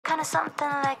kinda something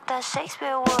like that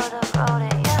Shakespeare would have wrote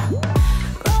it, yeah.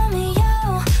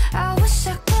 Romeo, I wish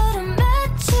I could have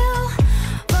met you.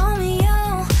 Romeo,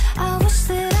 I wish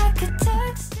that I could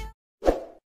text you.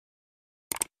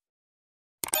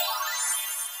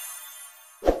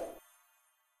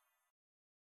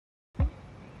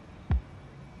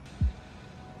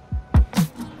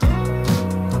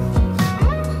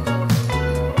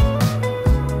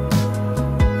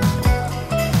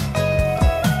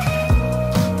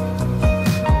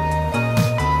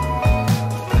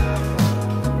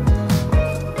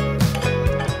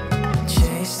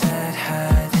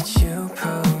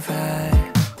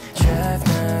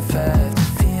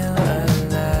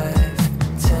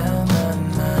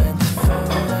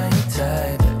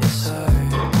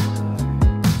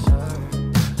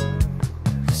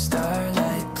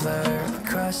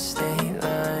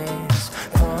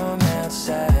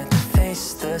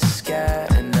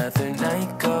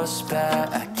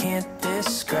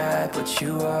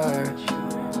 You are,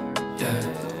 yeah.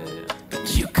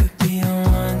 But you could be the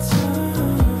one to,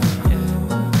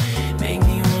 yeah, make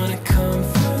me wanna come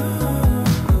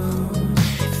through.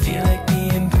 Feel like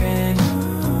being brand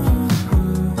new.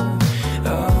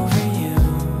 Over you,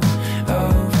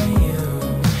 over you.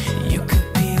 You could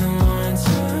be the one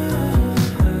to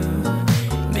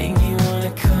make me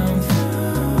wanna come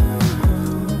through.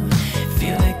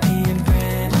 Feel like being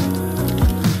brand new.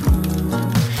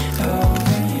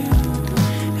 Over you.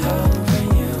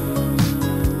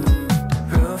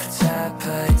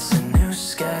 Lights, a new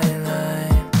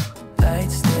skyline.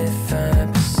 Lights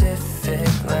define Pacific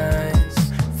lines.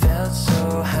 Felt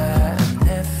so high, I'm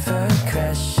never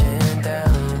crashing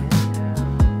down.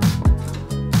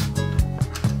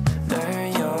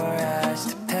 Learn your eyes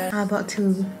to pet. I'm about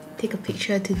to take a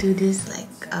picture to do this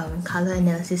color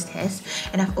analysis test,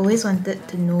 and I've always wanted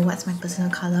to know what's my personal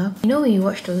color. You know, when you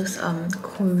watch those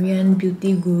Korean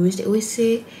beauty gurus, they always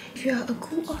say if you're a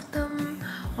cool autumn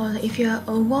or like if you're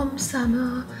a warm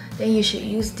summer, then you should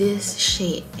use this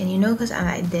shade. And you know, because I'm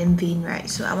like damn vain, right?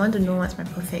 So I want to know what's my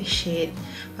perfect shade,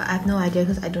 but I have no idea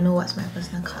because I don't know what's my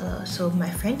personal color. So my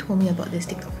friend told me about this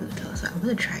TikTok filter, so I'm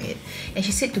gonna try it. And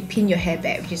she said to pin your hair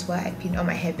back, which is why I pinned all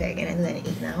my hair back, and I let it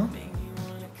eat now.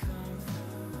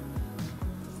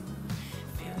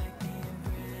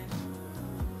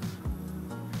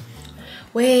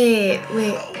 Wait,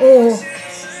 oh.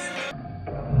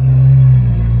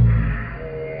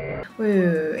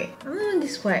 Wait. I don't know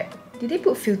this what. Did they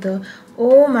put filter?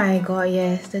 Oh my god,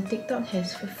 yes. The TikTok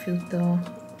has a filter.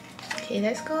 Okay,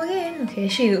 let's go again. Okay,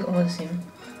 she looks almost the same.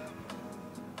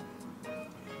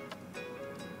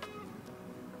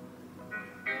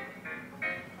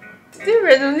 Did they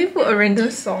randomly put a random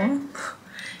song?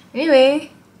 Anyway,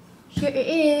 here it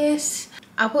is.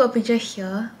 I'll put a picture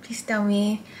here. Please tell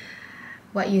me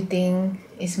what you think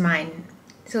is mine.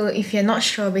 So if you're not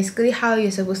sure, basically how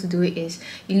you're supposed to do it is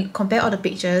you compare all the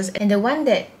pictures, and the one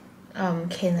that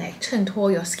can like 衬托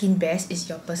your skin best is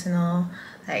your personal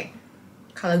like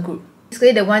color group.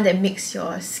 Basically the one that makes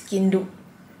your skin look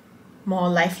more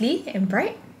lively and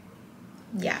bright.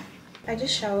 Yeah. I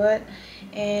just showered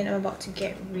and I'm about to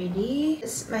get ready.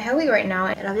 It's my hair week right now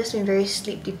and I've just been very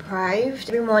sleep deprived.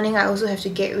 Every morning I also have to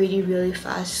get ready really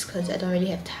fast because I don't really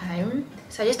have time.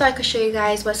 So I just thought I could show you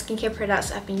guys what skincare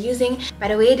products I've been using. By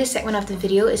the way, this segment of the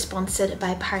video is sponsored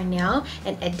by Parnell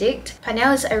and A'ddict.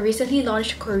 Parnell is a recently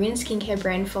launched Korean skincare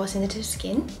brand for sensitive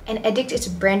skin, and A'ddict is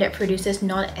a brand that produces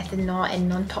non-ethanol and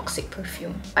non-toxic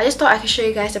perfume. I just thought I could show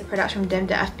you guys the products from them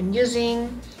that I've been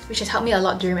using, which has helped me a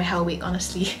lot during my hair week,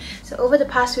 honestly. So over the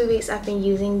past few weeks, I've been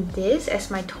using this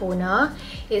as my toner.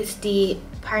 It's the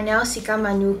Parnell Sika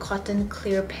Manu Cotton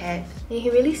Clear Pad. And you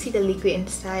can really see the liquid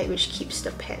inside, which keeps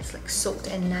the pads like soaked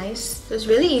and nice. So it's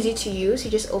really easy to use.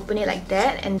 You just open it like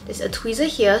that, and there's a tweezer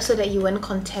here so that you won't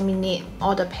contaminate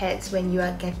all the pads when you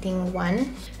are getting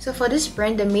one. So for this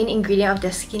brand, the main ingredient of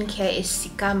their skincare is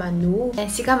Sika Manu,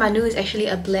 and Sika Manu is actually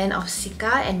a blend of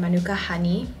Sika and Manuka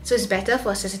honey. So it's better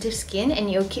for sensitive skin and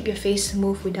it'll keep your face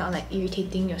smooth without like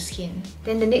irritating your skin.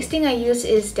 Then the next thing I use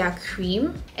is their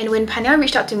cream. And when Parnell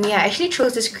reached out to me, I actually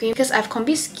chose this cream because I have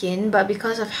combi skin, but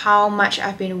because of how much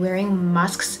I've been wearing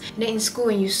masks, and then in school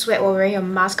when you sweat while wearing your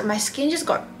mask, my skin just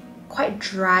got quite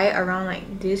dry around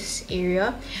like this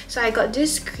area. So I got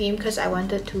this cream because I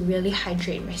wanted to really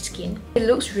hydrate my skin. It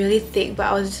looks really thick, but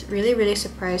I was really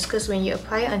surprised because when you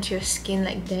apply it onto your skin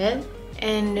like that,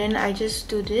 and then I just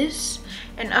do this,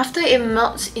 and after it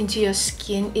melts into your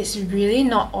skin, it's really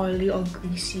not oily or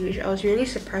greasy, which I was really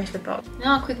surprised about.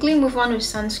 Now I'll quickly move on with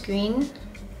sunscreen.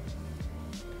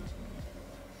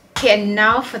 Okay, and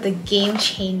now for the game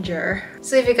changer.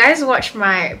 So if you guys watch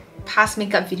my past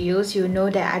makeup videos, you'll know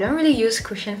that I don't really use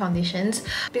cushion foundations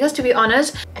because, to be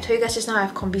honest, I told you guys just now I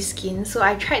have combi skin, so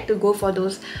I tried to go for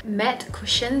those matte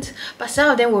cushions, but some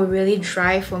of them were really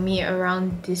dry for me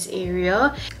around this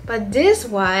area. But this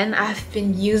one I've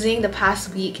been using the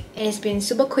past week, and it's been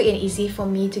super quick and easy for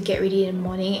me to get ready in the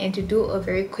morning and to do a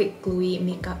very quick glowy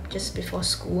makeup just before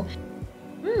school.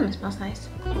 It smells nice.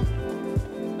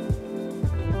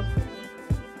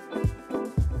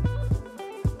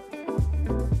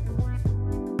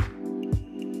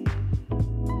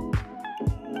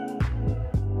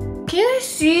 Can you guys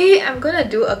see? I'm gonna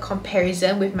do a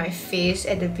comparison with my face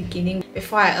at the beginning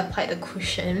before I apply the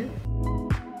cushion.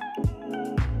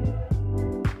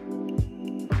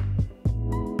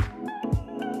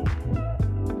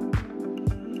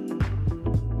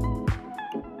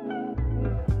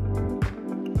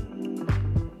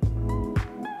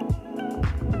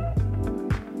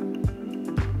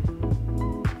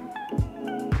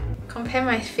 Compare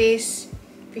my face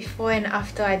before and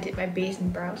after I did my base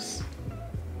and brows.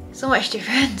 So much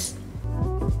difference.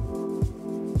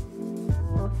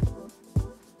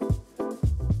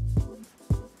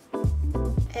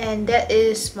 And that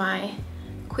is my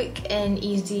quick and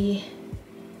easy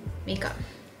makeup.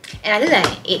 And I look like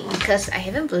an 8 because I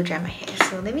haven't blow dried my hair.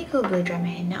 So let me go blow dry my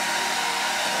hair now.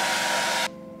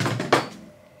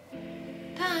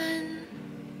 Done.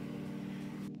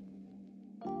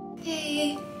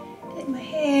 Yay! Did my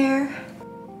hair.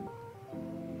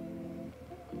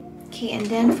 Okay, and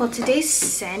then for today's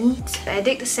scent,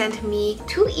 A'ddict sent me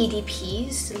 2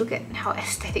 EDPs. Look at how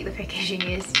aesthetic the packaging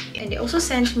is. And they also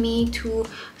sent me 2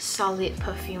 solid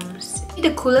perfumes.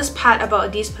 The coolest part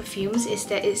about these perfumes is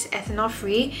that it's ethanol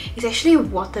free. It's actually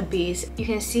water based. You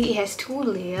can see it has 2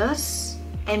 layers,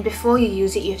 and before you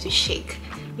use it you have to shake.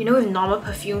 You know, with normal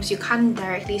perfumes, you can't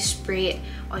directly spray it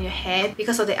on your hair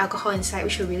because of the alcohol inside,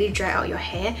 which will really dry out your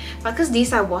hair. But because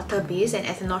these are water-based and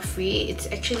ethanol-free, it's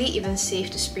actually even safe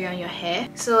to spray on your hair.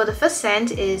 So the first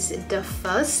scent is The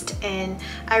First, and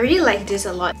I really like this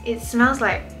a lot. It smells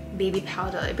like baby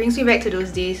powder. It brings me back to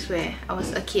those days where I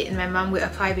was a kid and my mum would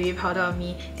apply baby powder on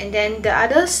me. And then the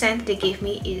other scent they gave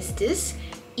me is this,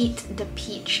 Eat the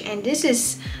Peach. And this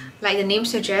is, like the name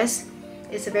suggests,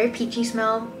 it's a very peachy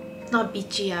smell. Not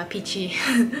beachy, peachy.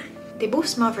 They both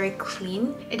smell very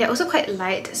clean and they're also quite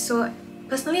light, so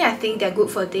personally I think they're good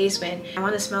for days when I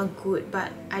want to smell good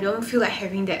but I don't feel like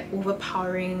having that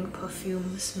overpowering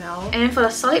perfume smell. And then for the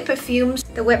solid perfumes,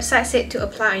 the website said to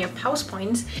apply on your pulse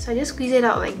points, so I just squeeze it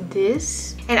out like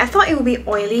this. And I thought it would be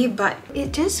oily, but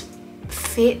it just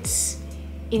fits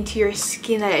into your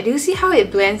skin like that. Do you see how it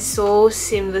blends so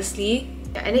seamlessly?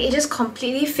 And then it just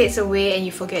completely fades away and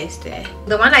you forget it's there.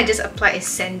 The one I just applied is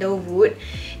Sandalwood,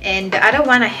 and the other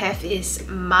one I have is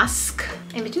Musk.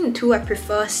 And between the two, I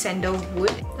prefer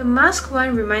Sandalwood. The Musk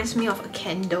one reminds me of a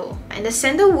candle, and the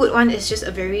Sandalwood one is just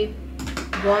a very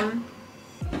warm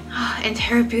and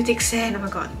therapeutic scent. Oh my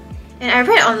god. And I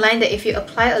read online that if you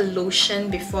apply a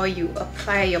lotion before you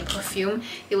apply your perfume,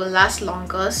 it will last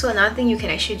longer. So another thing you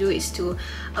can actually do is to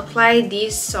apply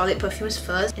these solid perfumes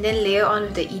first and then layer on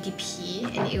with the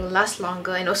EDP, and it will last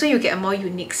longer, and also you get a more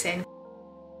unique scent.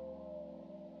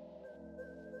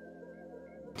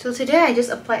 So today I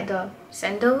just applied the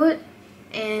Sandalwood,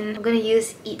 and I'm gonna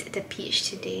use Eat the Peach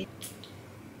today.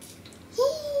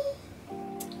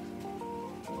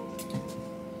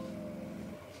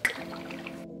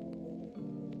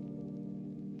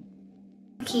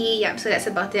 Okay, yeah, so that's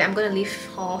about it. I'm gonna leave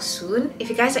haul soon. If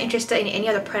you guys are interested in any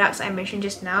of the products I mentioned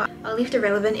just now, I'll leave the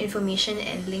relevant information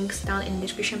and links down in the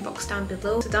description box down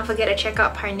below. So don't forget to check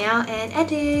out Parnell and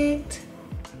A'ddict.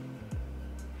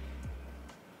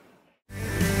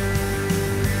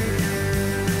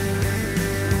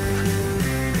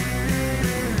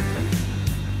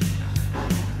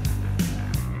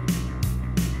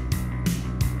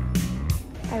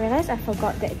 I realized I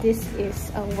forgot that this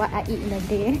is what I eat in a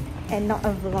day and not a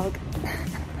vlog.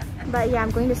 But yeah,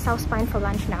 I'm going to South Spine for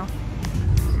lunch now.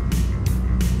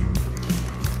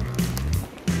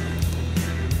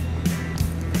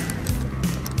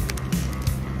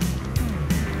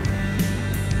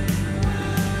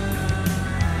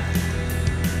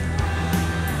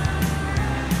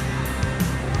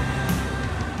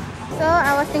 So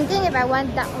I was thinking if I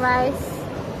want duck rice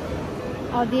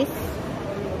or this.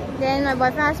 Then my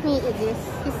boyfriend asked me to eat this.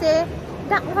 He said,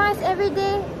 duck rice every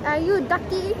day? Are you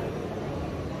ducky?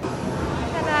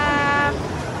 Ta-da!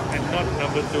 And not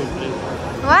number 2, please.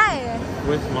 Why?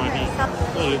 Waste money. A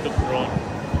little prawn.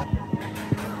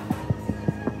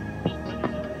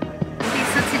 Okay,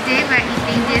 so today we're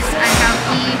eating this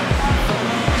unhealthy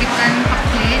chicken hot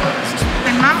plate.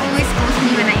 My mom always scolds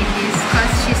me when I eat this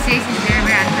because she says it's very,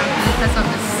 very unhealthy. because of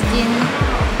the skin.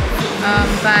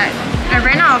 But I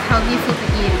ran out of healthy food to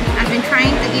eat. I've been trying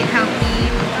to eat healthy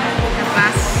the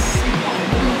past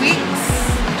 2 weeks,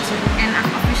 and I've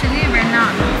officially ran out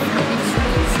of healthy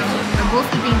food. So we're both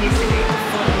eating this today.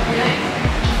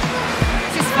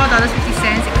 This is $4.50.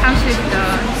 It comes with the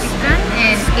chicken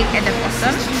and egg at the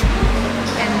bottom,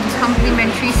 and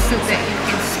complimentary soup that you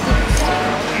can scoop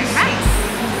and rice.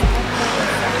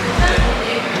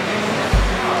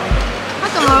 How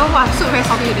tomorrow? Wow, soup very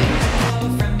salty today.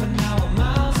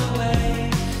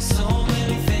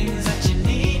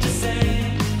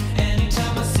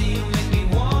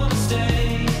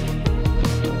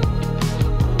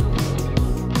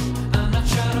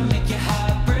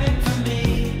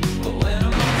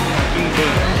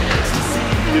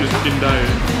 Skin diet.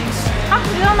 Huh?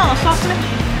 You don't know sauce?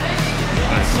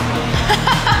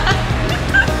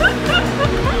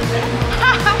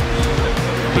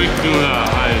 Quick do lah,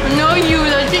 No, you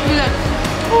legit be like,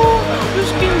 oh, your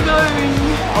skin dying.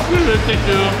 I feel like it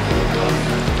too.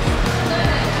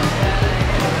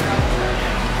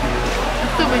 The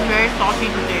soup is very salty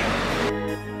today.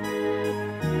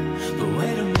 But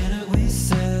wait a minute, we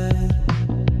said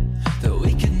that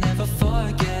we could never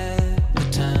forget the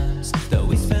times that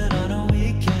we spent on a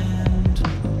weekend.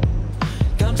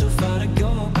 Gone too far to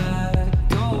go back,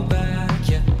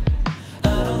 yeah. I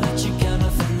know that you got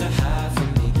nothing to hide from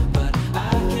me, but I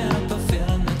can't help but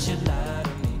feeling that you lied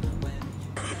to me when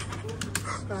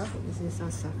This is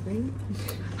our suffering.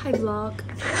 Hi vlog.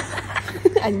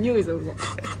 I knew it was a vlog.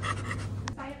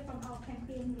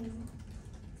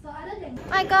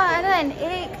 My god, I got an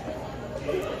egg.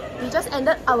 We just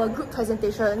ended our group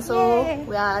presentation, so Yay.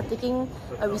 we are taking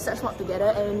a research mod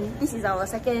together, and this is our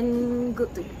second group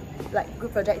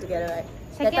project together, right?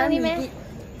 Second only, man.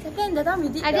 That time we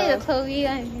did. I did the Chloe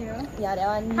one, you know. Yeah, that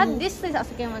one. How this is our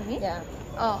second one, me? Yeah.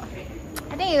 Oh,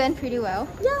 I think it went pretty well.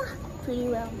 Yeah, pretty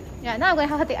well. Yeah, now I'm going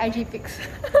to have her take IG pics.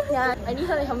 Yeah, I need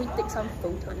her to help me take some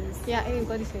photos. Yeah, you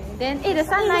go this way. Then, the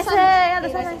sun nice. Yeah, the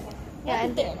sun nice. Yeah,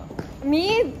 and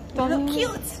me, don't You look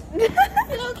cute. You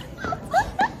look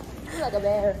like a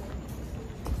bear.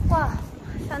 Wow,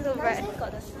 sun so bright.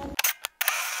 Got the sun.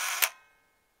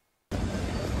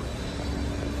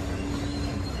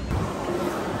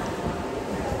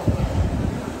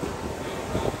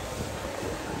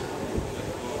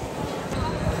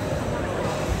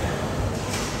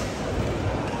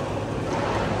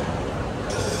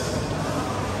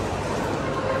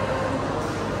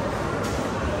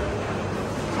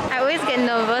 I always get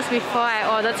nervous before I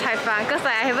order cai fan because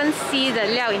I haven't seen the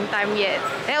liao in time yet.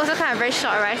 And also kind of very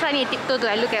short, right? So I need to tiptoe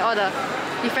to look at all the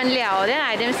different liao. Then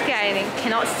I damn scared I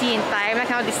cannot see in time. I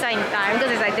cannot decide in time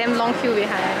because it's like damn long queue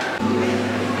behind.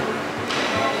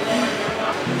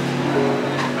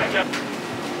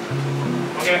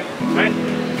 Okay, right?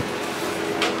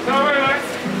 No, right.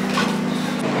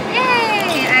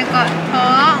 Yay! I got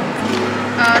pork,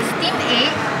 steamed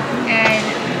egg, and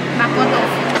mapo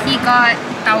tofu. He got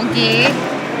tauge,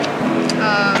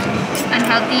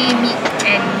 unhealthy meat,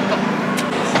 and pork.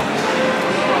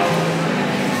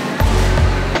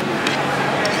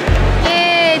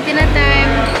 Yay! Dinner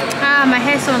time! Ah, my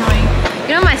hair is so annoying.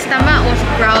 You know, my stomach was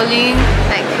growling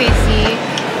like crazy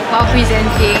while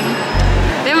presenting.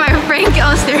 Then my friend kept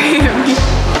on staring at me.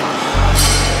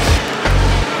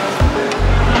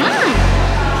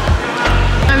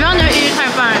 I wanted to eat cai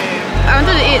fan. I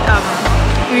wanted to eat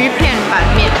鱼片板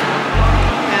面.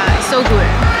 Yeah, it's so good.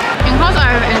 And because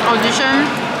I have an audition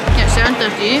at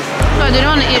 7:30, so I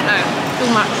didn't want to eat like too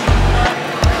much.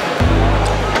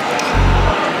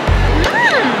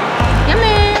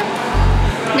 Yummy!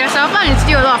 Their 小饭 is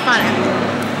still a lot of fun.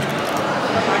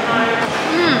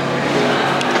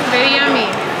 Very yummy.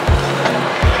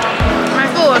 My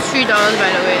food was $3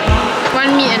 by the way.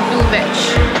 1 meat and 2 veg.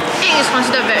 Egg is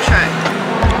considered veg, right?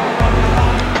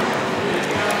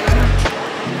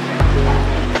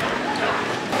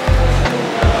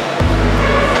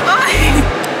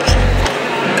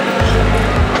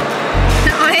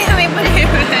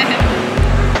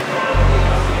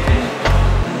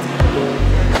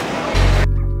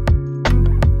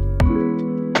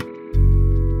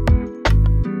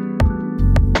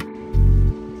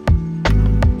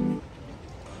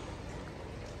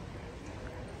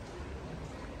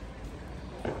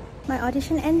 My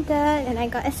audition ended and I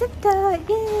got accepted.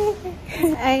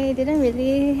 Yay! I didn't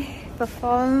really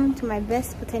perform to my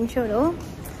best potential though.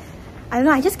 I don't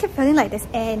know, I just kept feeling like there's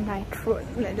air in my throat,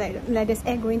 like there's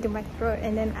air going to my throat,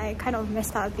 and then I kind of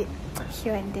messed up a bit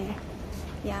here and there.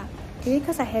 Yeah, maybe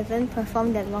because I haven't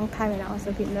performed that long time and I was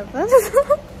a bit nervous.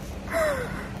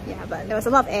 Yeah, but there was a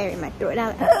lot of air in my throat and I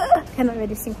was like, cannot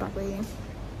really sing properly.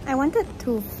 I wanted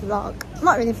to vlog,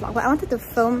 not really vlog, but I wanted to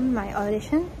film my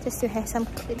audition just to have some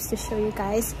clips to show you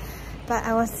guys. But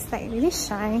I was like really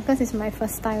shy because it's my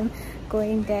first time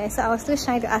going there, so I was too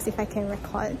shy to ask if I can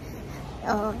record.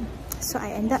 So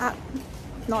I ended up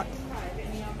not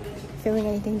filming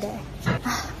anything there.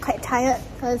 Quite tired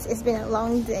because it's been a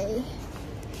long day.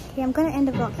 Okay, I'm gonna end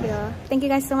the vlog here. Thank you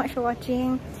guys so much for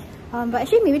watching. But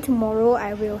actually maybe tomorrow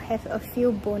I will have a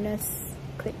few bonus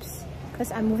clips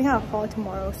because I'm moving out of hall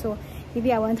tomorrow, so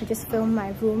maybe I want to just film my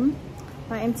room,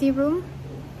 my empty room,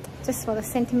 just for the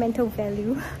sentimental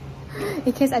value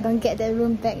in case I don't get that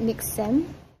room back next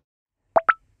sem.